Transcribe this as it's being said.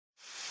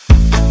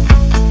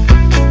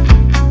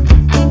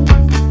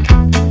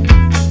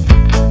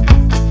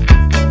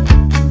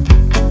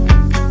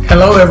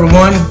Hello,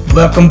 everyone.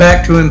 Welcome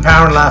back to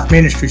Empowering Life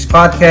Ministries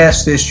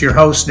podcast. This is your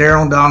host,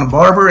 Daryl and Donna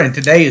Barber, and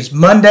today is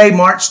Monday,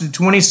 March the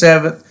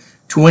 27th,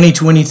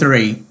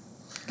 2023.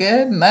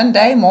 Good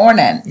Monday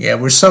morning. Yeah,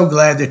 we're so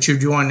glad that you're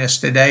joining us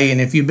today,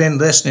 and if you've been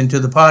listening to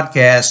the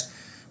podcast,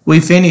 we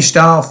finished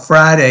off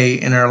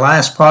Friday in our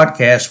last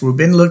podcast. We've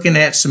been looking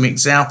at some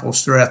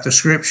examples throughout the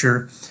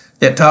Scripture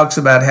that talks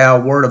about how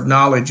word of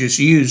knowledge is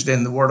used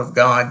in the Word of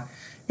God,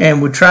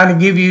 and we're trying to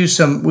give you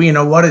some,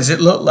 what does it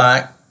look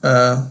like,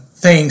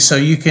 things so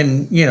you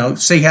can,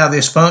 see how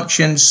this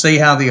functions, see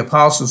how the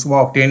apostles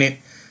walked in it,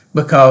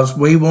 because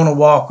we want to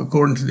walk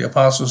according to the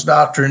apostles'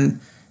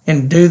 doctrine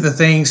and do the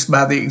things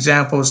by the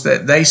examples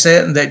that they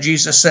set and that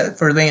Jesus set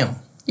for them.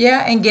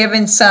 Yeah, and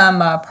given some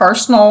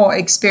personal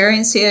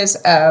experiences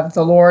of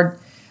the Lord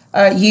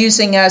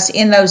using us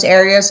in those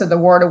areas of the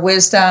word of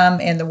wisdom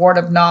and the word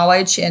of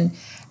knowledge, and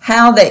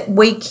how that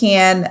we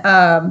can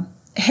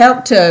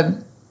help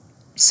to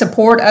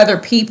support other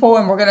people,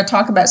 and we're going to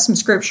talk about some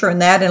scripture in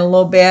that in a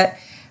little bit.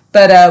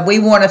 But we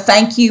want to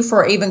thank you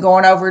for even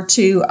going over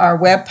to our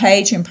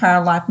webpage,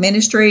 Empowering Life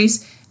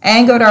Ministries,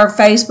 and go to our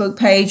Facebook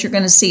page. You're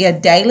going to see a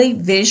daily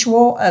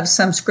visual of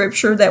some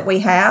scripture that we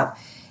have.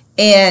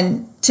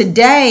 And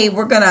today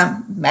we're going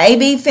to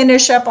maybe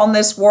finish up on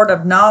this word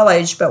of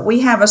knowledge, but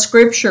we have a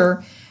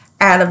scripture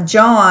out of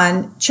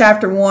John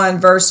chapter 1,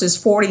 verses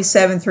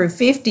 47 through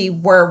 50,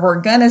 where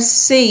we're going to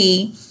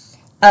see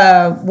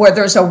where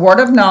there's a word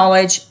of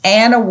knowledge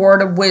and a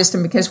word of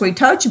wisdom, because we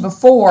told you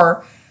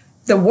before,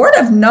 the word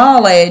of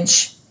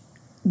knowledge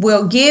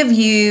will give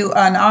you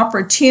an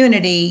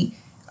opportunity,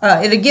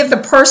 it'll give the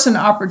person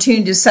an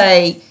opportunity to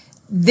say,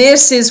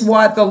 this is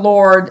what the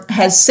Lord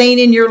has seen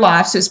in your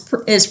life.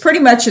 So it's pretty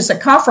much as a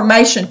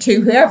confirmation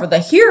to whoever the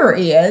hearer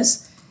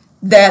is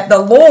that the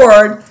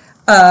Lord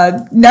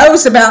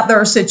knows about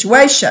their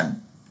situation.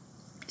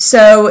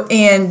 So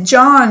in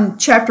John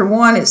chapter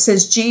 1, it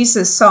says,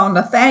 Jesus saw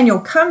Nathanael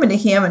coming to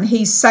him, and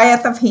he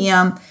saith of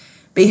him,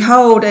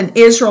 Behold, an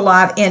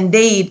Israelite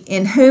indeed,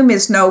 in whom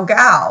is no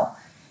guile.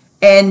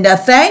 And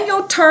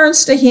Nathanael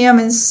turns to him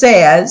and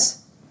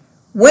says,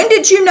 When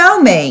did you know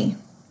me?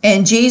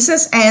 And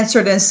Jesus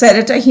answered and said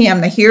unto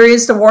him, now here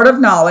is the word of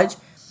knowledge,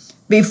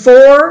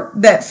 Before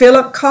that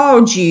Philip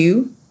called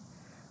you,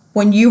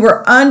 when you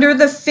were under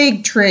the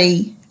fig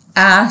tree,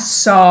 I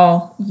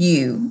saw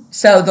you.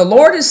 So the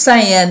Lord is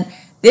saying,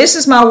 this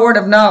is my word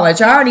of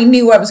knowledge. I already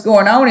knew what was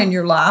going on in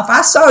your life.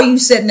 I saw you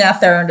sitting out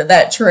there under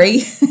that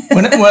tree.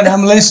 when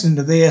I'm listening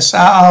to this,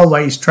 I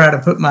always try to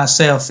put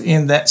myself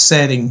in that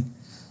setting.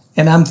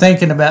 And I'm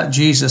thinking about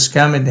Jesus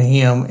coming to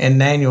him and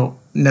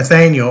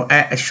Nathanael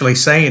actually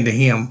saying to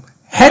him,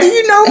 how do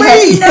you know me? How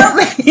do you know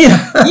me?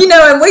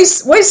 And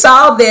we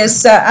saw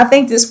this, I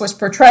think this was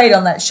portrayed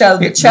on that show,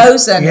 The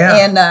Chosen,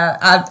 and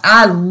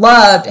I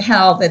loved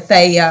how that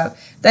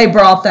they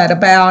brought that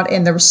about,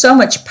 and there was so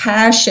much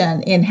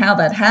passion in how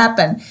that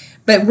happened.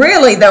 But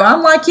really, though,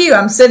 I'm like you,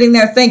 I'm sitting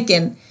there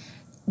thinking,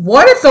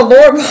 what if the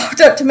Lord walked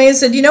up to me and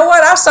said, you know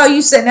what, I saw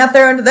you sitting out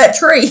there under that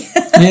tree.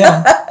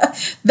 Yeah.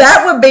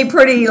 That would be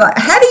pretty, like,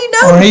 how do you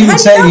know me?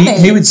 Or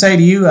he would say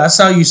to you, I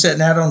saw you sitting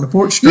out on the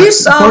porch. You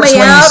saw me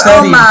out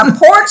on my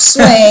porch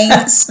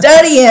swing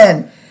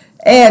studying.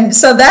 And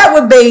so that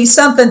would be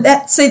something,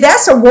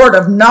 that's a word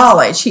of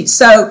knowledge.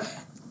 So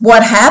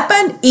what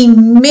happened?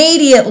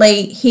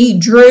 Immediately he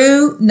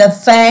drew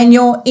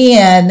Nathanael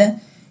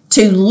in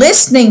to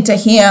listening to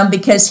him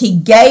because he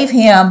gave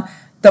him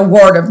the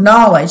word of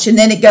knowledge. And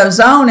then it goes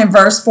on in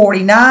verse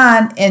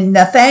 49, and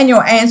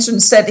Nathanael answered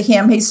and said to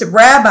him, he said,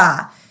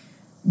 Rabbi,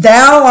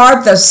 thou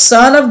art the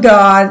Son of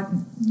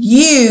God,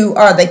 you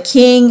are the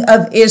King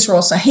of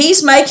Israel. So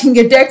he's making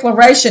a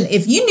declaration.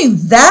 If you knew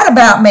that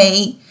about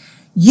me,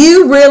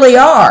 you really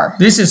are.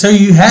 This is who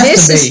you have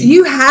to be.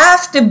 You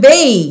have to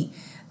be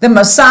the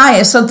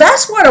Messiah. So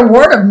that's what a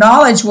word of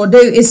knowledge will do.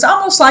 It's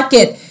almost like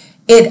it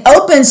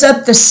opens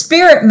up the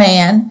spirit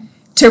man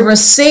to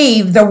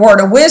receive the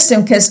word of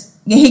wisdom, because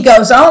he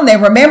goes on there.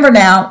 Remember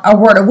now, a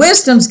word of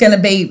wisdom is going to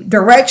be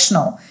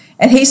directional.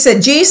 And he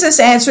said, Jesus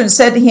answered and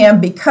said to him,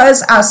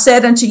 Because I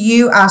said unto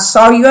you, I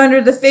saw you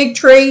under the fig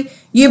tree,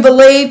 you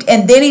believed.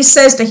 And then he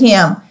says to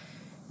him,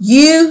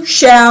 you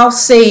shall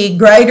see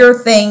greater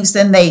things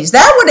than these.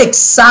 That would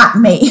excite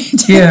me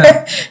to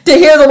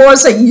hear the Lord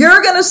say,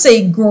 you're going to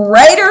see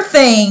greater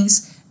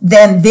things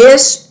than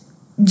this,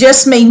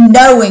 just me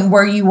knowing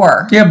where you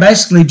were. Yeah,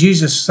 basically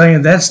Jesus is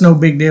saying that's no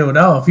big deal at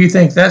all. If you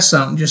think that's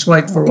something, just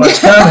wait for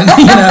what's coming,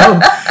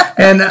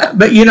 And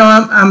but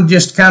I'm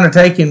just kind of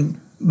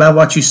taken by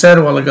what you said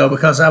a while ago,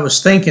 because I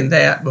was thinking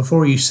that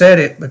before you said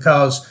it,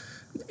 because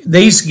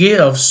these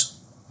gifts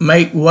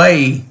make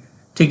way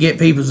to get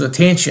people's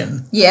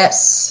attention.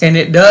 Yes. And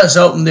it does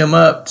open them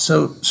up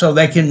so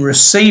they can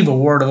receive a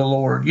word of the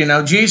Lord.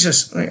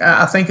 Jesus,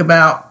 I think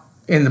about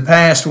in the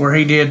past where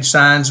he did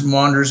signs and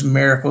wonders and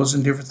miracles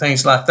and different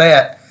things like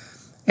that.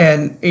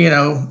 And,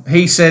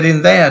 he said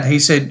in that, he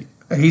said,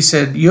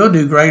 you'll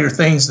do greater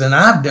things than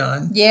I've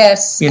done.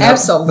 Yes,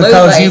 absolutely.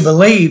 Because you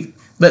believe.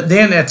 But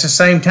then at the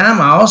same time,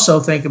 I also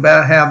think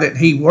about how that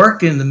he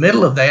worked in the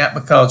middle of that,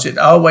 because it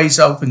always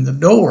opened the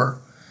door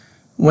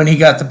when he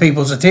got the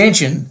people's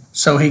attention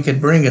so he could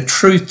bring a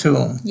truth to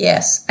them.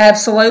 Yes,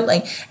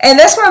 absolutely. And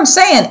that's what I'm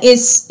saying.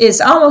 It's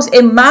almost,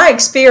 in my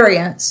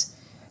experience,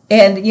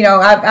 and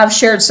I've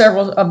shared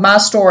several of my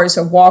stories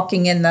of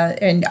walking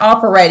and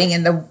operating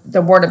in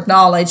the word of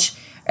knowledge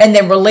and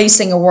then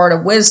releasing a word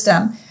of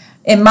wisdom.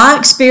 In my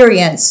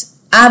experience,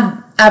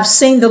 I've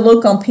seen the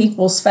look on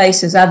people's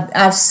faces.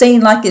 I've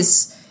seen like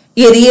it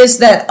is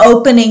that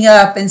opening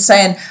up and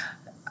saying,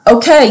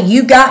 okay,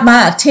 you got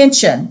my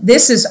attention.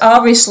 This is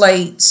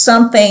obviously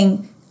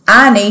something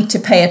I need to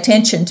pay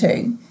attention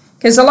to.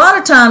 Because a lot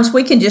of times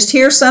we can just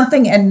hear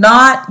something and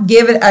not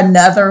give it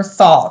another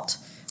thought.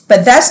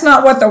 But that's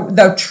not what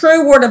the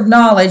true word of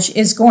knowledge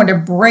is going to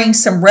bring,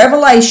 some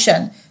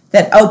revelation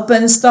that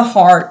opens the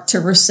heart to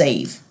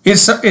receive.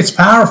 It's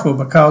powerful,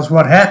 because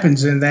what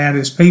happens in that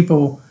is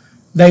people,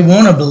 they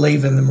want to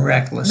believe in the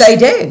miraculous. They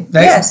do,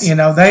 yes.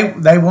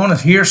 They want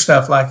to hear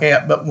stuff like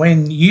that. But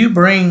when you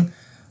bring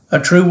a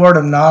true word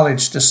of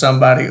knowledge to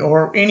somebody,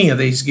 or any of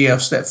these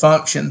gifts that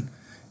function,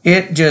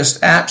 it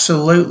just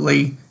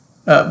absolutely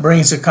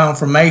brings a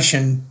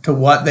confirmation to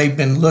what they've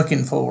been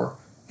looking for.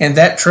 And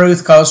that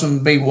truth causes them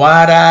to be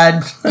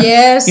wide-eyed.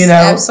 Yes,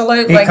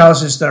 absolutely. It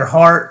causes their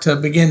heart to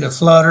begin to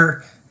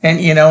flutter. And,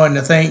 and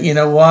to think, you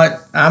know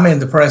what, I'm in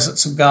the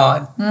presence of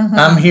God. Mm-hmm.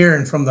 I'm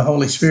hearing from the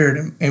Holy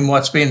Spirit and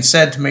what's being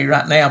said to me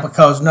right now,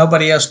 because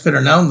nobody else could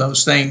have known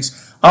those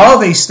things. All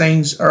these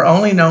things are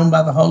only known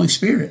by the Holy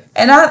Spirit.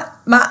 And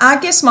I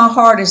guess my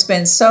heart has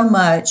been so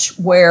much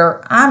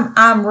where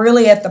I'm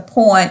really at the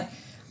point,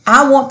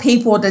 I want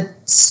people to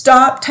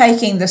stop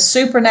taking the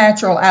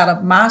supernatural out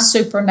of my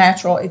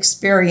supernatural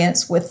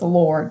experience with the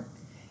Lord.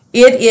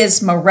 It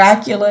is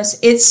miraculous.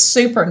 It's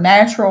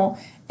supernatural.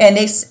 And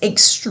it's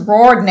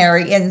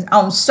extraordinary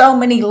on so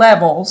many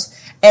levels.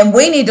 And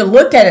we need to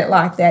look at it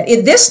like that.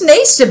 This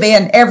needs to be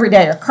an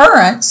everyday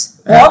occurrence,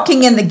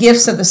 walking in the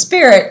gifts of the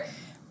Spirit,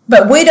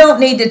 but we don't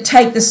need to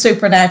take the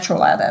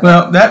supernatural out of it.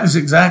 Well, that was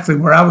exactly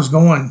where I was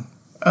going.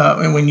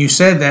 And when you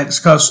said that, it's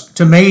because,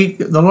 to me,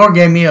 the Lord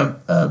gave me a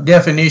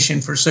definition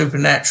for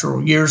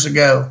supernatural years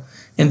ago.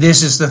 And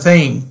this is the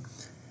thing.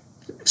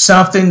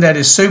 Something that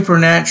is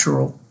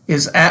supernatural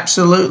is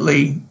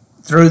absolutely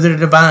through the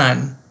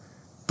divine.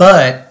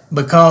 But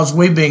because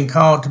we've been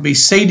called to be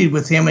seated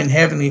with Him in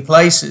heavenly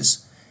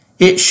places,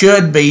 it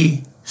should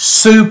be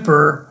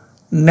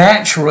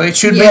supernatural. It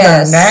should be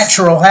the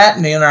natural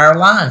happening in our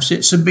lives.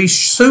 It should be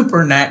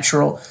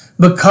supernatural,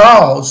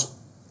 because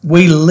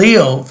we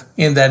live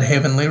in that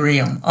heavenly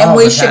realm all and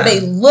we the time.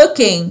 Should be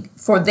looking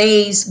for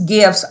these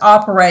gifts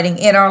operating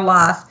in our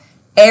life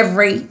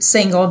every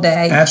single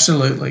day.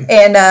 Absolutely.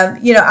 And,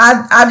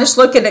 I just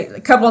look at a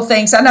couple of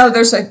things. I know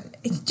there's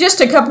just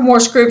a couple more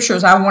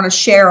scriptures I want to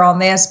share on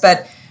this,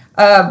 but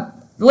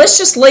let's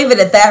just leave it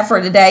at that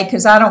for today,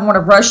 because I don't want to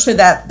rush through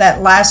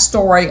that last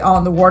story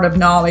on the word of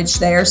knowledge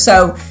there.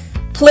 So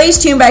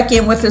please tune back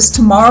in with us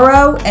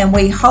tomorrow, and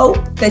we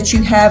hope that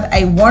you have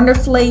a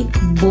wonderfully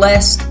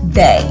blessed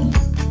day.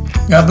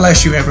 God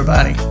bless you,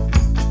 everybody.